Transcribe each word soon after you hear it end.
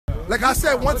Like I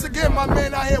said, once again, my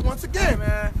man out here, once again.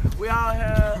 Man, we out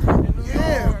here in New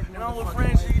York, and I'm with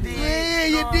Frenchie, you did. Yeah,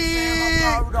 you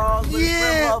did. My dogs with the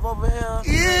brim love over here.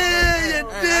 Yeah, you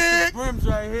did. The brims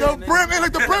right here. The brim, and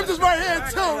like the brims is right here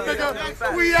too,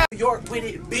 nigga. We out. New York with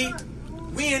it, beat.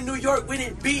 We in New York with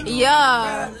it, beat.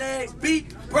 Yeah. Brab legs, beat.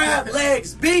 Brab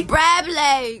legs, beat. Brab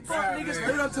legs. Niggas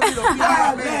stood up to me, though.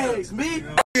 Brab legs, beat.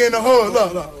 We in the hood,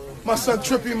 look. My son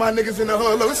Trippie, my niggas in the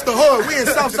hood. Look, it's the hood. We in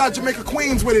Southside Jamaica,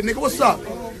 Queens with it, nigga. What's up?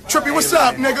 Trippie, what's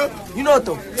up, nigga? You know what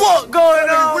the fuck going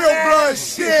on, Real man? blood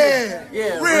shit.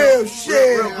 Yeah, real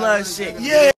shit. Real blood shit.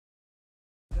 Yeah.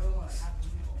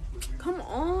 Come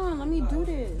on, let me do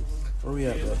this. Where we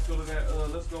at, bro?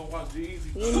 Let's go watch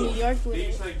G-Eazy. We in New York with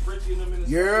it.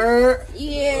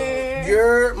 Yeah.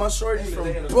 You're my shorty's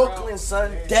from Brooklyn,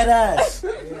 son. Dead ass.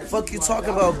 Fuck you talking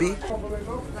about, B?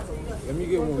 Let me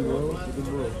get one, bro.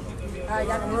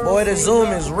 Boy, the Zoom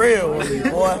is real, boy.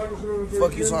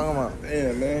 Fuck you talking about?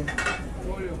 Yeah, man.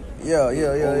 Yeah.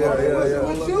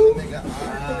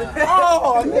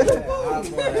 Oh,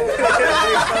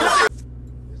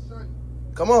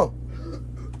 Come on.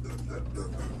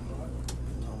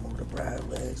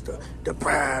 The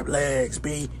Brab legs,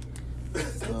 B.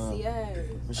 Sexy ass.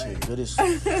 This shit good as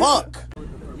fuck.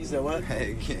 You said what?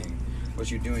 Hey, King. What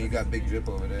you doing? You got big drip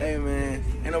over there. Hey, man.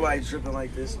 Ain't nobody tripping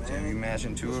like this, man. You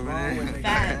mashing two over there?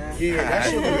 Yeah, that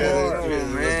shit was hard,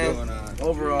 man. What's going on?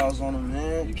 Overalls on them,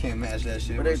 man. You can't match that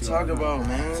shit. What they talk about,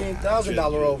 man?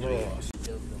 $10,000 overalls.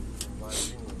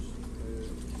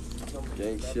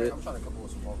 Gang shit.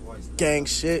 Gang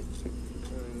shit.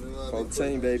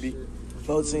 14, baby.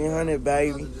 1400,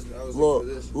 baby.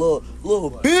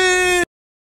 Little bitch.